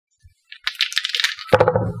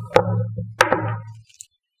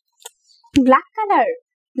Black color,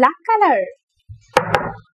 black color.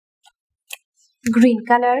 Green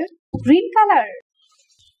color, green color.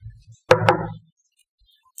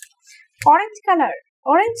 Orange color,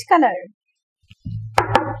 orange color.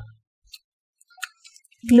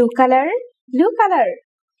 Blue color, blue color.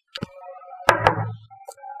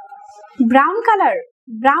 Brown color,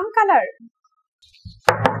 brown color.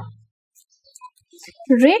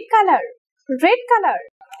 Red color, red color.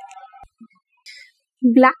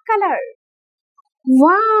 Black color.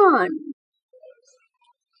 1.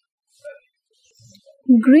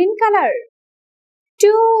 Green color.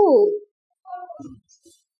 2.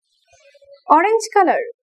 Orange color.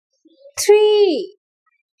 3.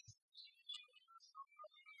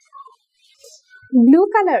 Blue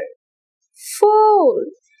color. 4.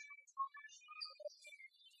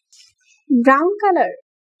 Brown color.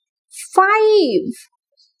 5.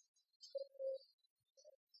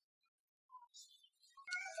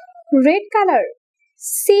 Red color.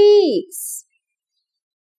 6.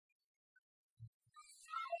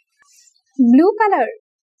 Blue color.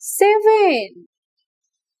 7.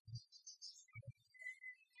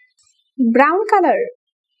 Brown color.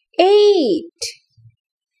 8.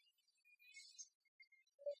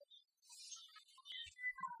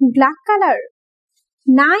 Black color.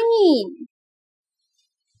 9.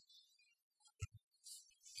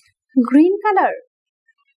 Green color.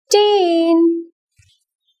 10.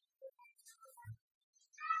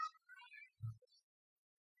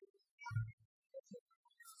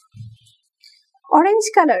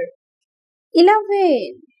 Orange color.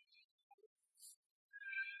 11.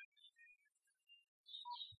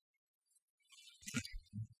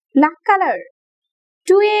 Black color.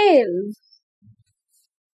 12.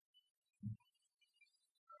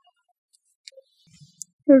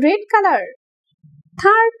 Red color.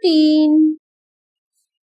 13.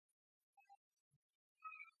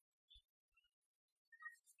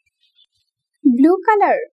 Blue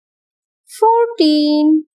color.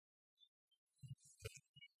 14.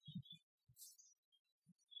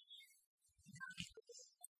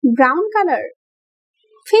 Brown color.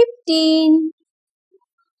 15.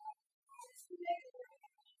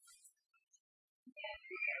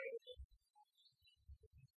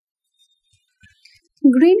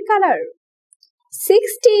 Green color.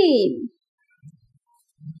 16.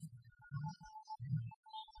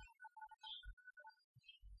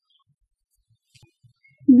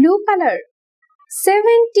 Blue color.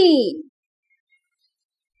 17.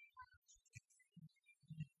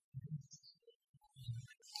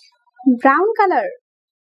 Brown color.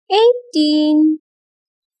 18.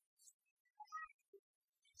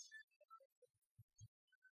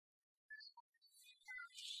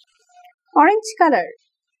 Orange color.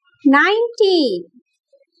 19.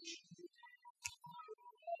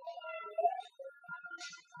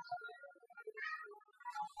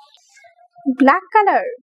 Black color.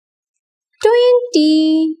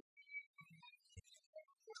 20.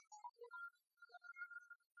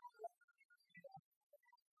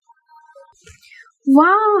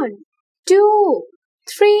 One, 2,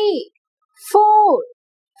 3, 4,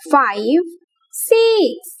 5, 6,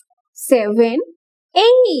 7, 8,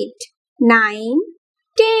 9,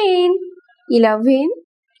 10, 11,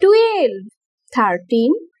 12,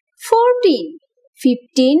 13, 14,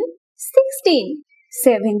 15, 16,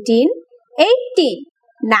 17, 18,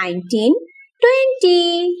 19,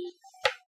 20.